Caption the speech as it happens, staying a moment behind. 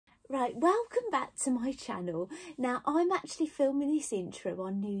Right, welcome back to my channel. Now, I'm actually filming this intro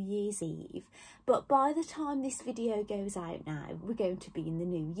on New Year's Eve, but by the time this video goes out now, we're going to be in the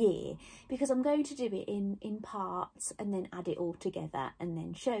new year, because I'm going to do it in parts and then add it all together and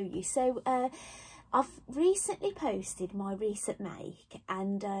then show you. So, I've recently posted my recent make,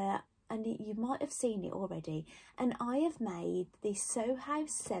 and you might have seen it already, and I have made this Sew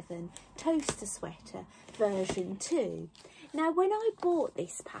House 7 toaster sweater version 2. Now, when I bought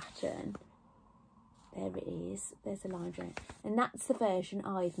this pattern, there it is, there's a line drawn, and that's the version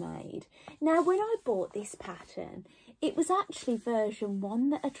I've made. Now, when I bought this pattern, it was actually version 1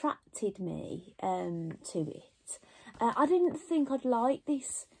 that attracted me to it. I didn't think I'd like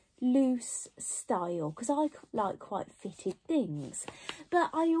this loose style because I like quite fitted things, but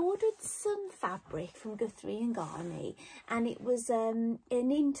I ordered some fabric from Guthrie and Garney, and it was an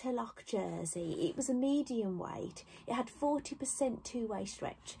interlock jersey. It was a medium weight. It had 40% two-way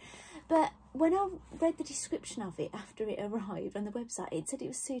stretch, but when I read the description of it after it arrived on the website, it said it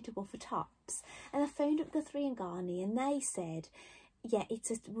was suitable for tops, and I phoned up Guthrie and Garney and they said, yeah,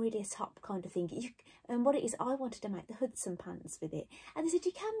 it's really a top kind of thing. And what it is, I wanted to make the Hudson pants with it. And they said,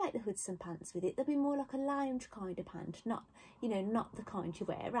 you can make the Hudson pants with it. They'll be more like a lounge kind of pant, not, you know, not the kind you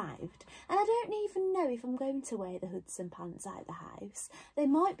wear out. And I don't even know if I'm going to wear the Hudson pants out the house. They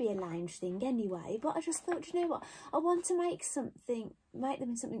might be a lounge thing anyway, but I just thought, you know what, I want to make them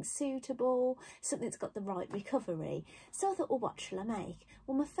in something suitable, something that's got the right recovery. So I thought, well, what shall I make?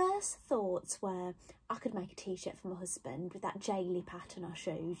 Well, my first thoughts were I could make a t-shirt for my husband with that Jaylee pattern I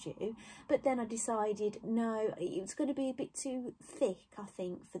showed you, but then I decided no, it was going to be a bit too thick, I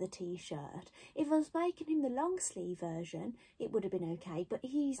think, for the t-shirt. If I was making him the long sleeve version, it would have been okay, but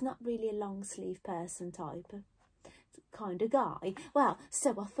he's not really a long sleeve person type of kind of guy. Well,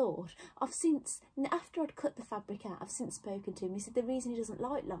 so I thought, after I'd cut the fabric out, I've since spoken to him. He said the reason he doesn't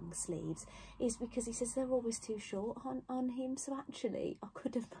like long sleeves is because he says they're always too short on him. So actually I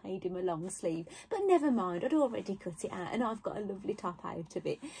could have made him a long sleeve, but never mind, I'd already cut it out and I've got a lovely top out of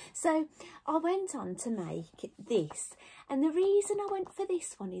it. So I went on to make this, and the reason I went for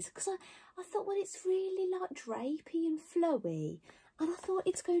this one is because I thought, well, it's really like drapey and flowy, and I thought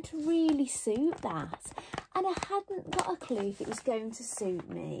it's going to really suit that. And I hadn't got a clue if it was going to suit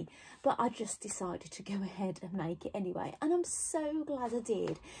me, but I just decided to go ahead and make it anyway. And I'm so glad I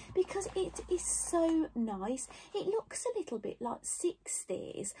did, because it is so nice. It looks a little bit like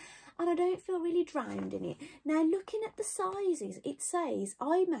 60s, and I don't feel really drowned in it. Now, looking at the sizes, it says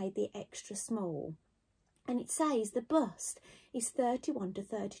I made the extra small, and it says the bust is 31 to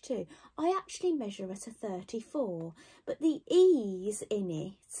 32. I actually measure at a 34, but the ease in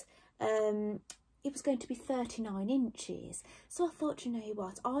it, it was going to be 39 inches. So I thought, you know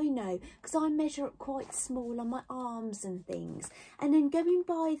what, I know, because I measure up quite small on my arms and things. And then going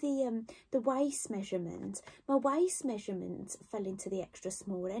by the waist measurement, my waist measurement fell into the extra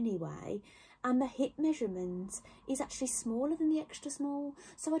small anyway, and my hip measurement is actually smaller than the extra small.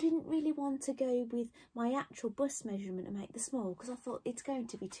 So I didn't really want to go with my actual bust measurement and make the small, because I thought it's going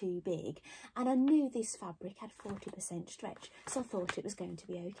to be too big. And I knew this fabric had 40% stretch, so I thought it was going to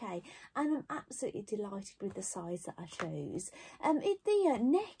be okay. And I'm absolutely delighted with the size that I chose. The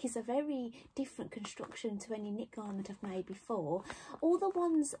neck is a very different construction to any knit garment I've made before.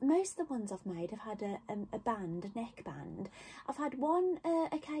 Most of the ones I've made have had a band, a neck band. I've had one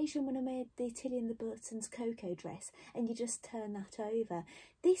occasion when I made the Tilly and the Buttons cocoa dress, and you just turn that over.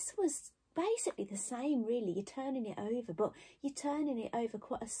 This was basically the same, really. You're turning it over, but you're turning it over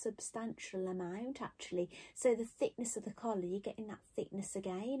quite a substantial amount actually. So the thickness of the collar, you're getting that thickness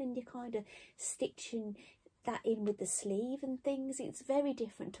again, and you're kind of stitching that in with the sleeve and things. It's very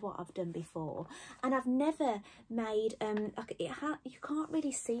different to what I've done before, and I've never made you can't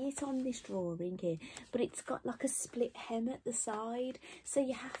really see it on this drawing here, but it's got like a split hem at the side, so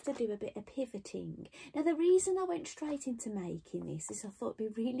you have to do a bit of pivoting. Now, the reason I went straight into making this is I thought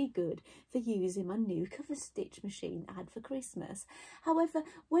it'd be really good for using my new cover stitch machine I had for Christmas. However,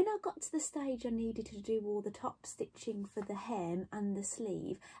 when I got to the stage I needed to do all the top stitching for the hem and the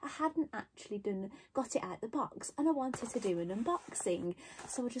sleeve, I hadn't actually got it out the box, and I wanted to do an unboxing,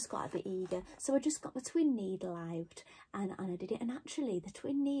 so I just got a bit eager. So I just got my twin needle out and I did it. And actually the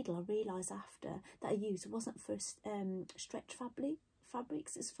twin needle, I realised after that I used, wasn't for stretch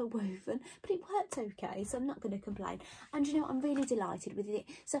fabrics, it's for woven, but it worked okay, so I'm not going to complain. And you know, I'm really delighted with it.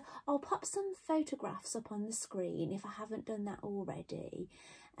 So I'll pop some photographs up on the screen if I haven't done that already,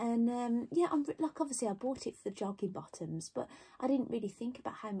 And yeah, like obviously I bought it for the jogging bottoms, but I didn't really think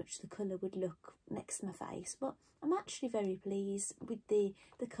about how much the colour would look next to my face. But I'm actually very pleased with the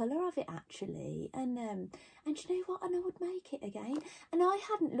colour of it actually, and you know what, and I would make it again. And I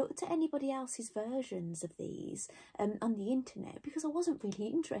hadn't looked at anybody else's versions of these on the internet because I wasn't really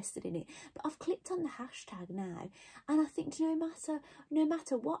interested in it. But I've clicked on the hashtag now, and I think no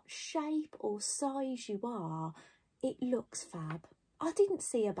matter what shape or size you are, it looks fab. I didn't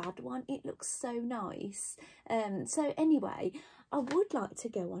see a bad one. It looks so nice. So anyway, I would like to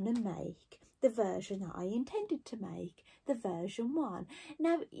go on and make the version that I intended to make, the version 1.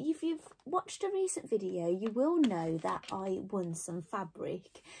 Now, if you've watched a recent video, you will know that I won some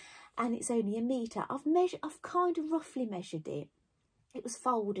fabric, and it's only 1 metre. I've kind of roughly measured it. It was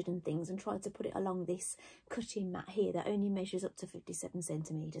folded and things, and tried to put it along this cutting mat here that only measures up to 57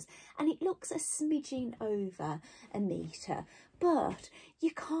 centimetres, and it looks a smidgen over 1 metre, but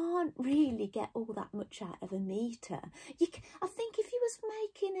you can't really get all that much out of 1 metre. I think if you was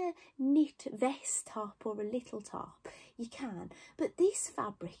making a knit vest top or a little top, you can, but this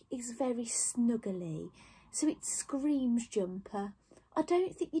fabric is very snuggly, so it screams jumper. I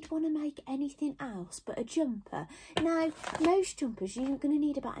don't think you'd want to make anything else but a jumper. Now, most jumpers, you're going to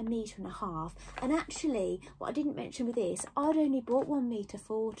need about 1.5 meters. And actually, what I didn't mention with this, I'd only bought 1.40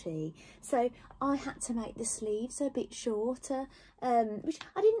 meters. So I had to make the sleeves a bit shorter, which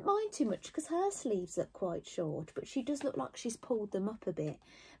I didn't mind too much because her sleeves look quite short, but she does look like she's pulled them up a bit.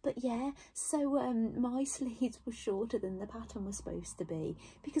 But yeah, so my sleeves were shorter than the pattern was supposed to be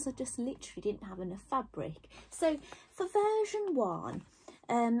because I just literally didn't have enough fabric. So for version 1,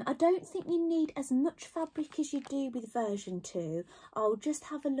 I don't think you need as much fabric as you do with version 2. I'll just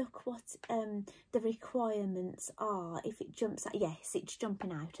have a look what the requirements are. If it jumps out, yes, it's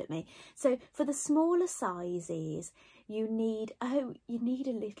jumping out at me. So for the smaller sizes, you need a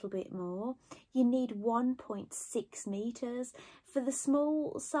little bit more. You need 1.6 meters. For the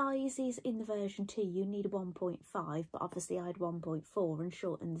small sizes in the version 2, you need 1.5, but obviously I had 1.4 and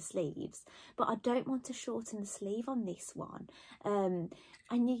shortened the sleeves. But I don't want to shorten the sleeve on this one. And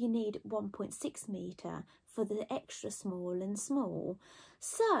you need 1.6 meter for the extra small and small.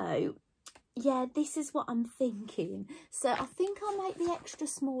 So yeah, this is what I'm thinking. So I think I'll make the extra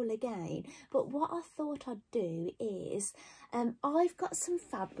small again, but what I thought I'd do is I've got some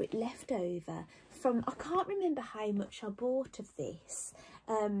fabric left over from, I can't remember how much I bought of this,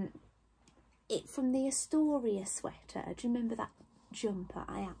 it from the Astoria sweater. Do you remember that jumper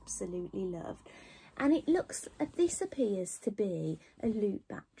I absolutely loved? And it looks, this appears to be a loop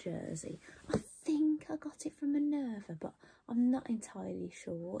back jersey. I think I got it from Minerva, but I'm not entirely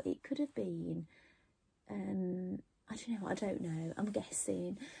sure. It could have been, I don't know, I'm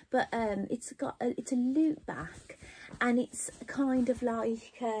guessing. But it's a loop back, and it's kind of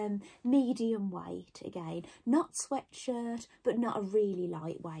like medium weight again. Not sweatshirt, but not a really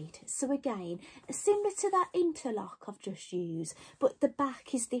lightweight. So again, similar to that interlock I've just used, but the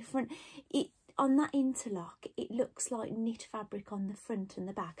back is different. On that interlock, it looks like knit fabric on the front and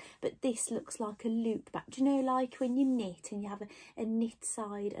the back, but this looks like a loop back. Do you know, like when you knit and you have a knit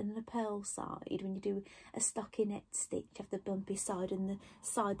side and a purl side, when you do a stockinette stitch, you have the bumpy side and the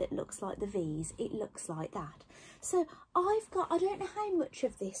side that looks like the V's, it looks like that. So I don't know how much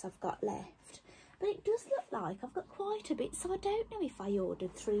of this I've got left, but it does look like I've got quite a bit, so I don't know if I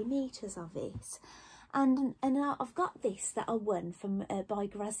ordered 3 meters of it. And I've got this that I won from by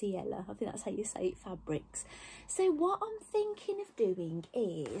Graziella. I think that's how you say it, fabrics. So what I'm thinking of doing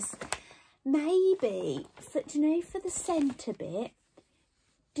is maybe, for the centre bit,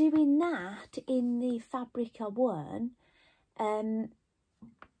 doing that in the fabric I won.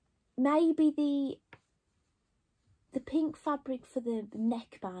 Maybe the pink fabric for the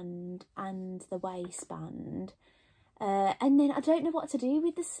neckband and the waistband. And then I don't know what to do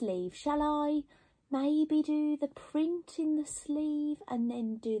with the sleeve. Shall I maybe do the print in the sleeve and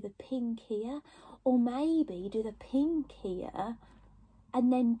then do the pink here, or maybe do the pink here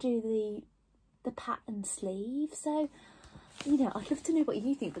and then do the pattern sleeve? So, you know, I'd love to know what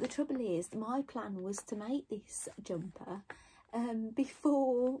you think, but the trouble is my plan was to make this jumper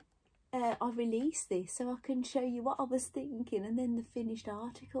before I release this, so I can show you what I was thinking and then the finished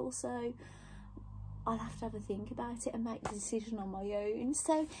article. So I'll have to have a think about it and make the decision on my own.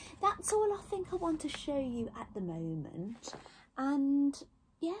 So that's all I think I want to show you at the moment. And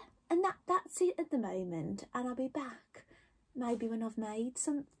yeah, and that's it at the moment. And I'll be back maybe when I've made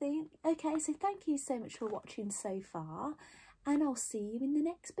something. Okay, so thank you so much for watching so far, and I'll see you in the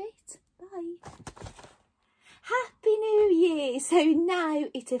next bit. Bye. Happy New Year! So now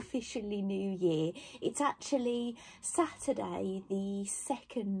it's officially New Year. It's actually Saturday the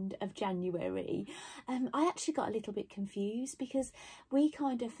 2nd of January. I actually got a little bit confused because we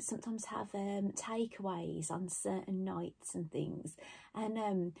kind of sometimes have takeaways on certain nights and things,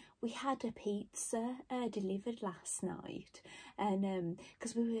 and we had a pizza delivered last night, and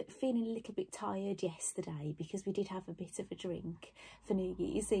because we were feeling a little bit tired yesterday because we did have a bit of a drink for New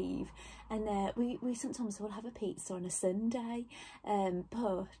Year's Eve, and we sometimes will have a pizza on a Sunday,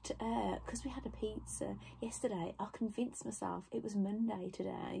 but because we had a pizza yesterday, I convinced myself it was Monday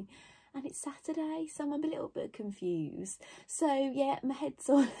today and it's Saturday, so I'm a little bit confused. So yeah, my head's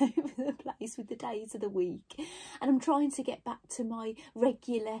all over the place with the days of the week, and I'm trying to get back to my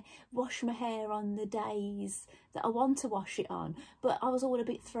regular wash my hair on the days that I want to wash it on, but I was all a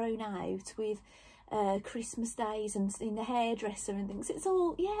bit thrown out with Christmas days and in the hairdresser and things. It's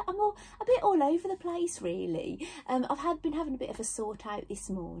all, yeah, I'm all a bit all over the place really. I've been having a bit of a sort out this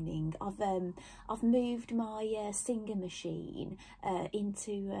morning. I've moved my singer machine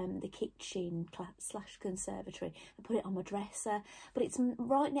into the kitchen slash conservatory and put it on my dresser, but it's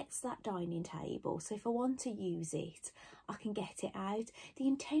right next to that dining table, so if I want to use it I can get it out. The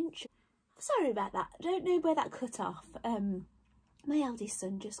intention, sorry about that, I don't know where that cut off. My eldest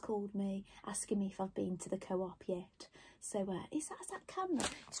son just called me asking me if I've been to the co-op yet. So is that camera?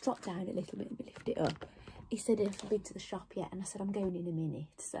 It's dropped down a little bit, let me lift it up. He said if I've been to the shop yet, and I said I'm going in a minute,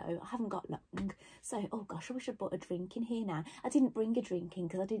 so I haven't got long. So, oh gosh, I wish I'd brought a drink in here now. I didn't bring a drink in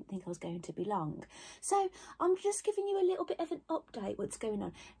because I didn't think I was going to be long. So I'm just giving you a little bit of an update what's going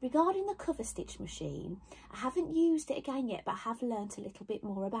on. Regarding the cover stitch machine, I haven't used it again yet, but I have learnt a little bit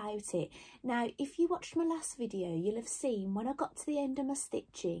more about it. Now, if you watched my last video, you'll have seen when I got to the end of my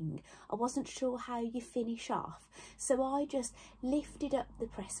stitching, I wasn't sure how you finish off. So I just lifted up the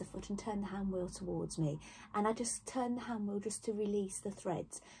presser foot and turned the hand wheel towards me, and I just turned the hand wheel just to release the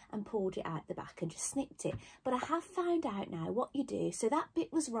threads and pulled it out the back and just snipped it. But I have found out now what you do. So that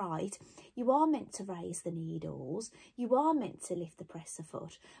bit was right. You are meant to raise the needles. You are meant to lift the presser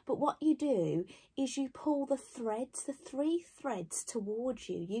foot. But what you do is you pull the threads, the 3 threads towards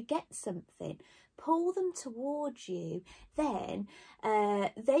you. You get something, pull them towards you. Then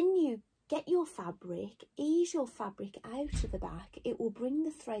you get your fabric, ease your fabric out of the back. It will bring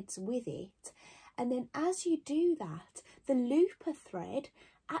the threads with it. And then as you do that, the looper thread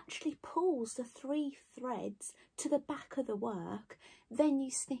actually pulls the 3 threads to the back of the work. Then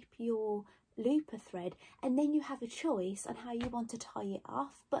you snip your looper thread, and then you have a choice on how you want to tie it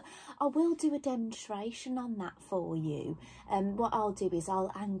off. But I will do a demonstration on that for you. What I'll do is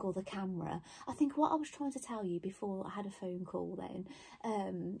I'll angle the camera. I think what I was trying to tell you before I had a phone call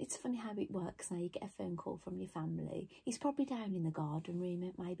then, it's funny how it works now. You get a phone call from your family. He's probably down in the garden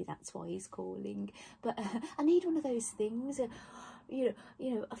room, maybe that's why he's calling. But I need one of those things, you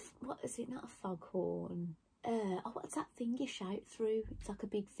know, what is it, not a foghorn, oh, what's that thing you shout through? It's like a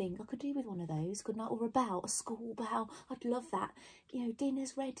big thing. I could do with one of those, couldn't I? Or a bell, a school bell. I'd love that. You know,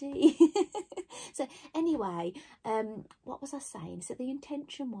 dinner's ready. So anyway, what was I saying? So the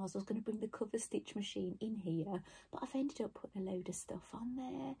intention was I was going to bring the cover stitch machine in here, but I've ended up putting a load of stuff on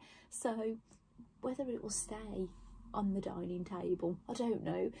there. So whether it will stay on the dining table, I don't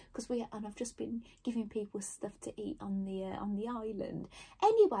know, because I've just been giving people stuff to eat on the island.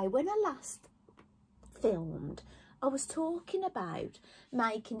 Anyway, when I last filmed, I was talking about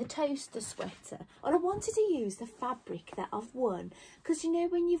making the toaster sweater, and I wanted to use the fabric that I've won, because you know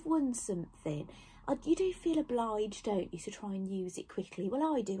when you've won something, you do feel obliged, don't you, to try and use it quickly.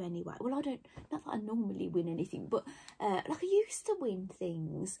 Well, I do anyway. Well, I don't, not that I normally win anything, but like I used to win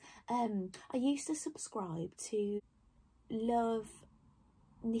things. I used to subscribe to Love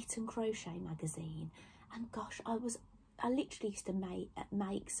Knit and Crochet magazine, and gosh, I literally used to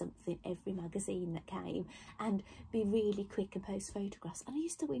make something every magazine that came and be really quick and post photographs, and I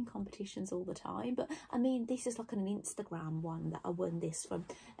used to win competitions all the time. But I mean, this is like an Instagram one that I won this from,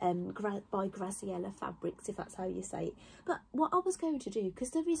 by Graziella Fabrics, if that's how you say it. But what I was going to do, because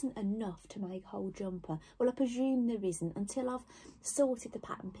there isn't enough to make a whole jumper, well, I presume there isn't until I've sorted the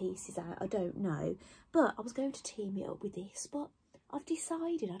pattern pieces out, I don't know, but I was going to team it up with this, but I've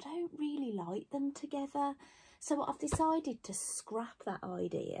decided I don't really like them together. So I've decided to scrap that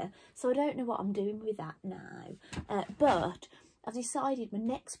idea. So I don't know what I'm doing with that now. But I've decided my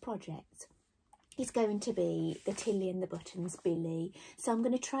next project is going to be the Tilly and the Buttons Billy. So I'm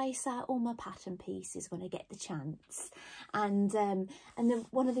going to trace out all my pattern pieces when I get the chance. And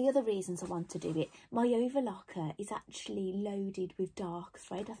one of the other reasons I want to do it, my overlocker is actually loaded with dark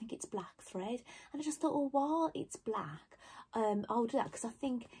thread. I think it's black thread. And I just thought, well, while it's black, I'll do that because I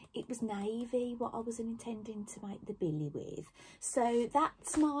think it was navy what I was intending to make the billy with. So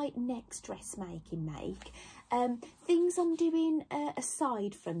that's my next dressmaking make. Things I'm doing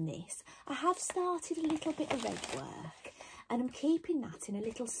aside from this, I have started a little bit of red work, and I'm keeping that in a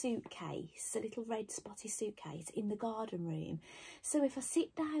little suitcase, a little red spotty suitcase in the garden room. So if I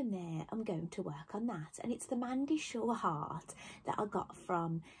sit down there, I'm going to work on that. And it's the Mandy Shaw heart that I got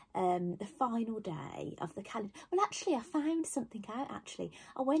from the final day of the calendar. Well, actually, I found something out, actually.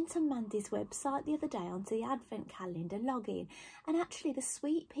 I went on Mandy's website the other day onto the advent calendar login, and actually the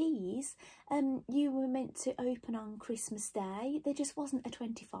sweet peas you were meant to open on Christmas Day. There just wasn't a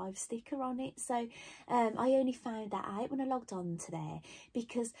 25 sticker on it. So I only found that out when I logged on to there,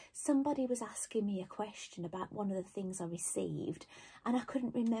 because somebody was asking me a question about one of the things I received, and I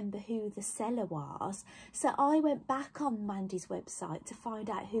couldn't remember who the seller was. So I went back on Mandy's website to find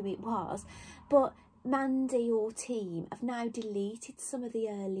out who it was, but Mandy or team have now deleted some of the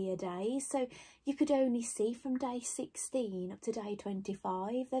earlier days, so you could only see from day 16 up to day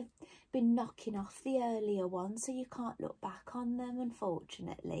 25. They've been knocking off the earlier ones, so you can't look back on them,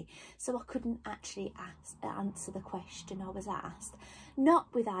 unfortunately. So I couldn't actually answer the question I was asked, not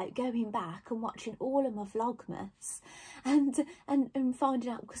without going back and watching all of my Vlogmas and finding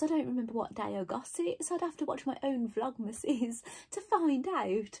out, because I don't remember what day I got it, so I'd have to watch my own Vlogmases to find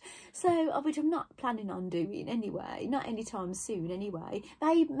out. So, which I'm not planning on doing anyway, not anytime soon anyway.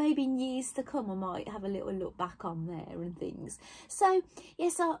 Maybe in years to come I might have a little look back on there and things. So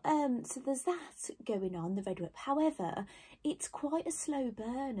yes, so there's that going on, the red whip. However, it's quite a slow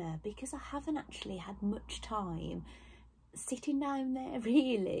burner because I haven't actually had much time sitting down there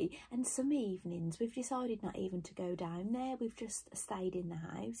really, and some evenings we've decided not even to go down there. We've just stayed in the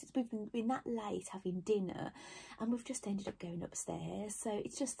house. We've been that late having dinner, and we've just ended up going upstairs. So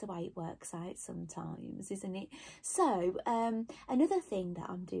it's just the way it works out sometimes, isn't it? So another thing that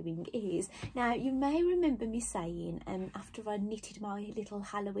I'm doing is, now you may remember me saying after I knitted my little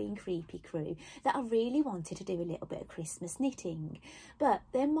Halloween creepy crew that I really wanted to do a little bit of Christmas knitting, but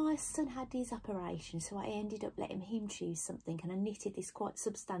then my son had his operation, so I ended up letting him choose something, and I knitted this quite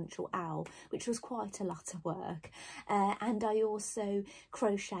substantial owl, which was quite a lot of work. And I also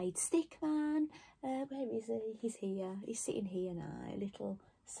crocheted Stickman. Where is he? He's here. He's sitting here now, little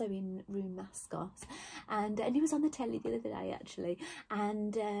sewing room mascot, and he was on the telly the other day actually,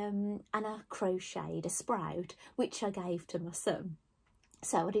 and I crocheted a sprout which I gave to my son.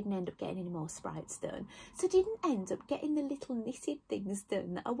 So I didn't end up getting any more sprouts done. So I didn't end up getting the little knitted things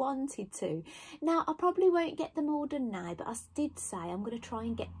done that I wanted to. Now, I probably won't get them all done now, but I did say I'm going to try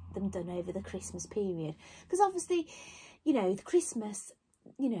and get them done over the Christmas period. Because obviously, you know, the Christmas,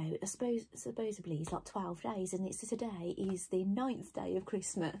 you know, I suppose supposedly it's like 12 days, and it's today is the 9th day of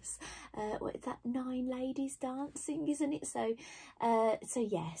Christmas. What is that, 9 ladies dancing, isn't it? So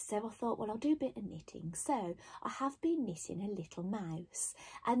yes, so I thought, well, I'll do a bit of knitting. So I have been knitting a little mouse,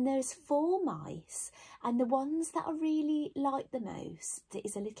 and there's 4 mice, and the ones that I really like the most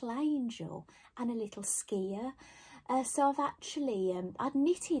is a little angel and a little skier. So I've actually I'd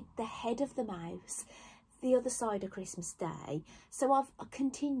knitted the head of the mouse the other side of Christmas Day, so I've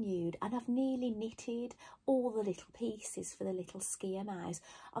continued and I've nearly knitted all the little pieces for the little skier mouse.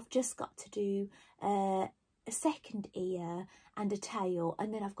 I've just got to do a second ear and a tail,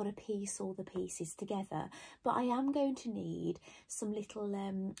 and then I've got to piece all the pieces together. But I am going to need some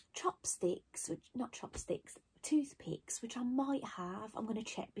little chopsticks, not chopsticks, toothpicks, which I might have. I'm going to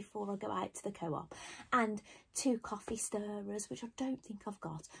check before I go out to the Co-op, and 2 coffee stirrers, which I don't think I've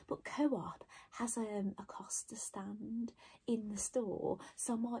got, but Co-op has a Costa stand in the store,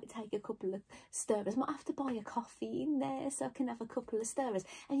 so I might take a couple of stirrers. Might have to buy a coffee in there so I can have a couple of stirrers,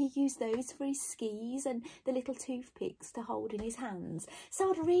 and you use those for his skis and the little toothpicks to hold in his hands. So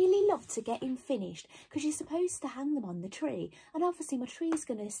I'd really love to get him finished, because you're supposed to hang them on the tree, and obviously my tree's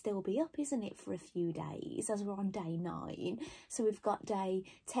going to still be up, isn't it, for a few days, as we're on day 9. So we've got day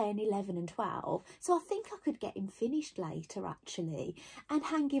 10, 11 and 12. So I think I could get him finished later actually, and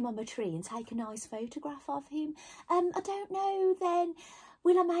hang him on my tree and take a nice photograph of him. I don't know then,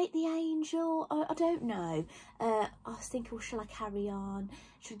 will I make the angel? I don't know. I was thinking, well, shall I carry on?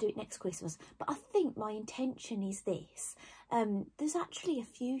 Should I do it next Christmas? But I think my intention is this. There's actually a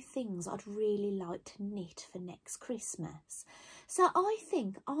few things I'd really like to knit for next Christmas. So I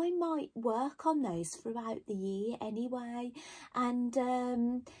think I might work on those throughout the year anyway, and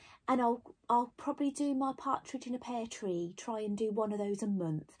I'll probably do my partridge in a pear tree, try and do one of those a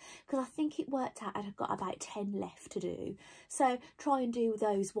month, because I think it worked out I've got about 10 left to do. So try and do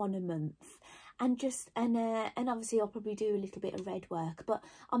those one a month, and just and obviously I'll probably do a little bit of red work, but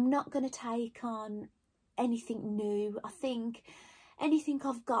I'm not going to take on anything new. I think anything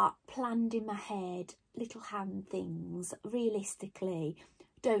I've got planned in my head, little hand things, realistically,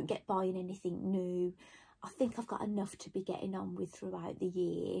 don't get buying anything new. I think I've got enough to be getting on with throughout the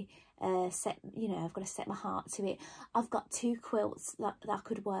year. You know, I've got to set my heart to it. I've got 2 quilts that I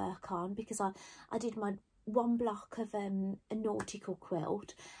could work on, because I did my 1 block of a nautical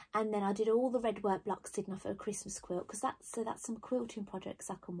quilt, and then I did all the red work blocks, didn't I, for a Christmas quilt, because that's some quilting projects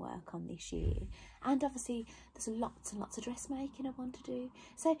I can work on this year. And obviously there's lots and lots of dressmaking I want to do.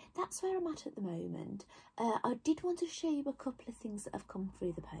 So that's where I'm at the moment. I did want to show you a couple of things that have come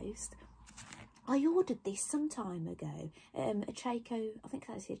through the post. I ordered this some time ago, a Chaco, I think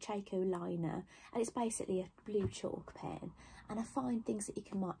that's a Chaco liner, and it's basically a blue chalk pen, and I find things that you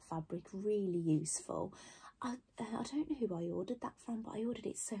can mark fabric really useful. I don't know who I ordered that from, but I ordered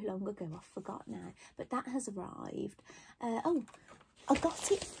it so long ago I forgot now, but that has arrived. Oh, I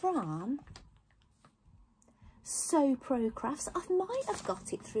got it from So Pro Crafts. I might have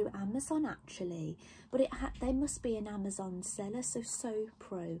got it through Amazon actually, but they must be an Amazon seller, So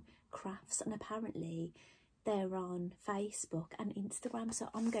Pro Crafts, and apparently they're on Facebook and Instagram, so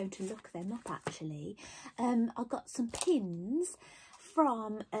I'm going to look them up actually. I got some pins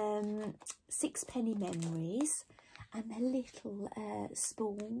from Sixpenny Memories, and they're little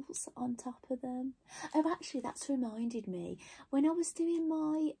spools on top of them. Oh, actually that's reminded me, when I was doing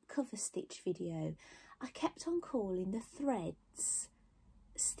my cover stitch video, I kept on calling the threads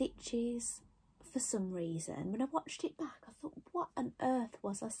stitches for some reason. When I watched it back, I thought, what on earth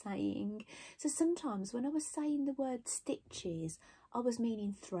was I saying? So sometimes when I was saying the word stitches, I was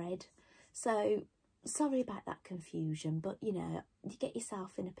meaning thread. So sorry about that confusion, but you know, you get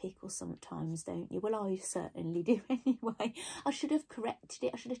yourself in a pickle sometimes, don't you? Well, I certainly do anyway. I should have corrected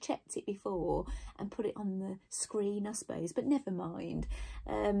it. I should have checked it before and put it on the screen, I suppose, but never mind.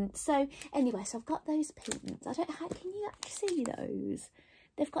 So anyway, so I've got those pins. I don't know, how can you actually see those?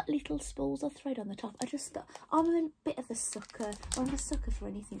 They've got little spools of thread on the top. I'm a bit of a sucker. I'm a sucker for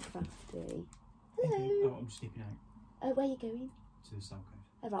anything crafty. Hello. Oh, I'm just nipping out. Oh, where are you going? To the South Coast.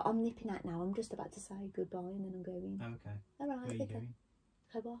 All right, I'm nipping out now. I'm just about to say goodbye and then I'm going. Oh, okay. All right. Where are you going?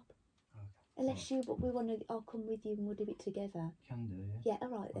 Co-op. Oh, okay. Unless we want to, I'll come with you and we'll do it together. Can do, yeah. Yeah,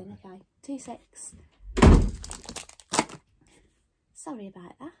 all right then, okay. 2 secs. Sorry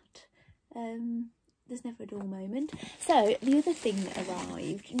about that. There's never a dull moment. So the other thing that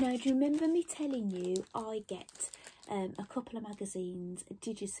arrived, now do you remember me telling you I get a couple of magazines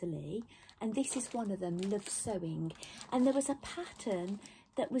digitally, and this is one of them, Love Sewing, and there was a pattern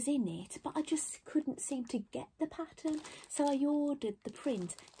that was in it, but I just couldn't seem to get the pattern, so I ordered the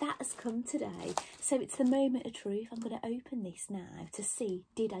print. That has come today, so it's the moment of truth. I'm going to open this now to see,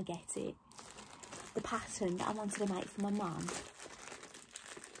 did I get it? The pattern that I wanted to make for my mum.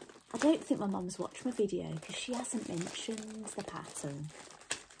 I don't think my mum's watched my video because she hasn't mentioned the pattern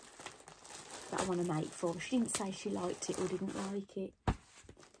that I want to make for her. She didn't say she liked it or didn't like it.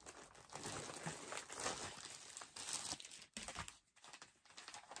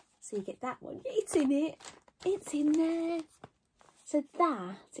 So you get that one. It's in it. It's in there. So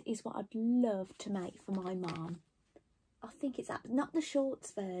that is what I'd love to make for my mum. I think it's not the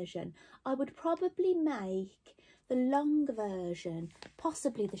shorts version. I would probably make the long version,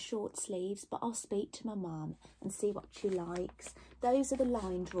 possibly the short sleeves, but I'll speak to my mum and see what she likes. Those are the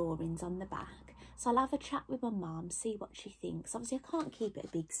line drawings on the back. So I'll have a chat with my mum, see what she thinks. Obviously I can't keep it a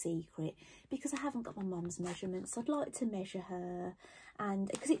big secret because I haven't got my mum's measurements. So I'd like to measure her, and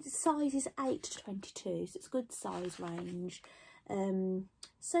because it sizes 8 to 22, so it's a good size range.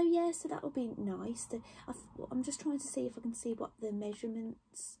 So yeah, so that would be nice. I'm just trying to see if I can see what the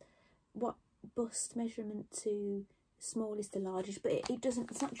measurements, what bust measurement to smallest to largest, but it doesn't,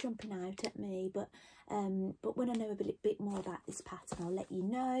 it's not jumping out at me, but when I know a bit more about this pattern, I'll let you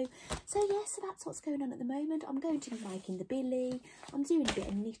know. So yeah, so that's what's going on at the moment. I'm going to be making the billy, I'm doing a bit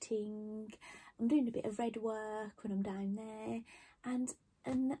of knitting, I'm doing a bit of red work when I'm down there, and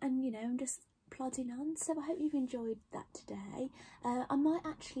you know, I'm just plodding on. So I hope you've enjoyed that today. I might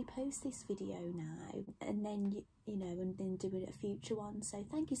actually post this video now and then you know, and then do a future one. So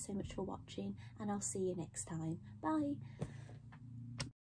thank you so much for watching, and I'll see you next time. Bye.